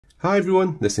Hi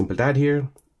everyone, The Simple Dad here.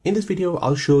 In this video,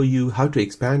 I'll show you how to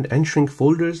expand and shrink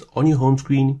folders on your home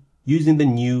screen using the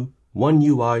new One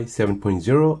UI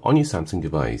 7.0 on your Samsung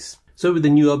device. So with the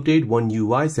new update One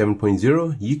UI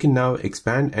 7.0, you can now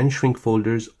expand and shrink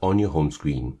folders on your home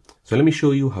screen. So let me show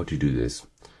you how to do this.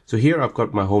 So here I've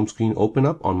got my home screen open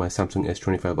up on my Samsung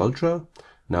S25 Ultra.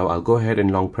 Now I'll go ahead and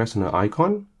long press on an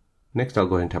icon. Next I'll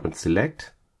go ahead and tap on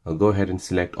select. I'll go ahead and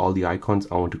select all the icons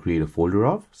I want to create a folder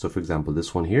of. So for example,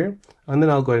 this one here, and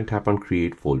then I'll go ahead and tap on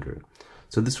create folder.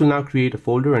 So this will now create a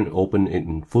folder and open it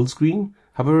in full screen.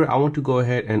 However, I want to go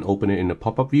ahead and open it in a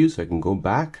pop-up view. So I can go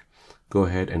back, go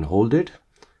ahead and hold it,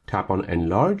 tap on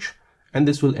enlarge, and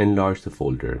this will enlarge the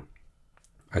folder.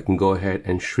 I can go ahead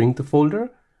and shrink the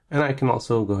folder, and I can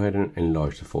also go ahead and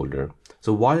enlarge the folder.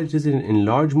 So while it is in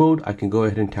enlarge mode, I can go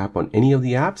ahead and tap on any of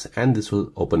the apps, and this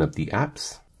will open up the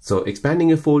apps. So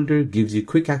expanding a folder gives you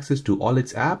quick access to all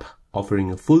its apps,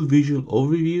 offering a full visual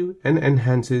overview and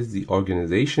enhances the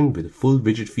organization with a full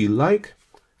widget feel like.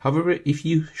 However, if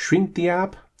you shrink the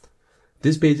app,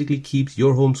 this basically keeps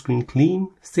your home screen clean,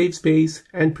 saves space,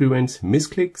 and prevents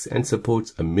misclicks and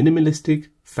supports a minimalistic,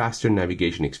 faster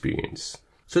navigation experience.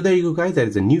 So there you go guys, that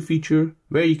is a new feature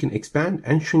where you can expand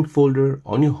and shrink folder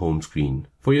on your home screen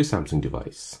for your Samsung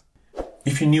device.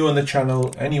 If you're new on the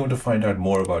channel and you want to find out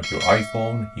more about your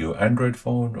iPhone, your Android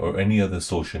phone, or any other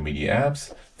social media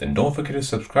apps, then don't forget to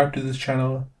subscribe to this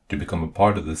channel to become a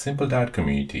part of the Simple Dad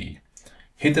community.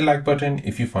 Hit the like button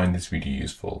if you find this video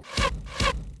useful.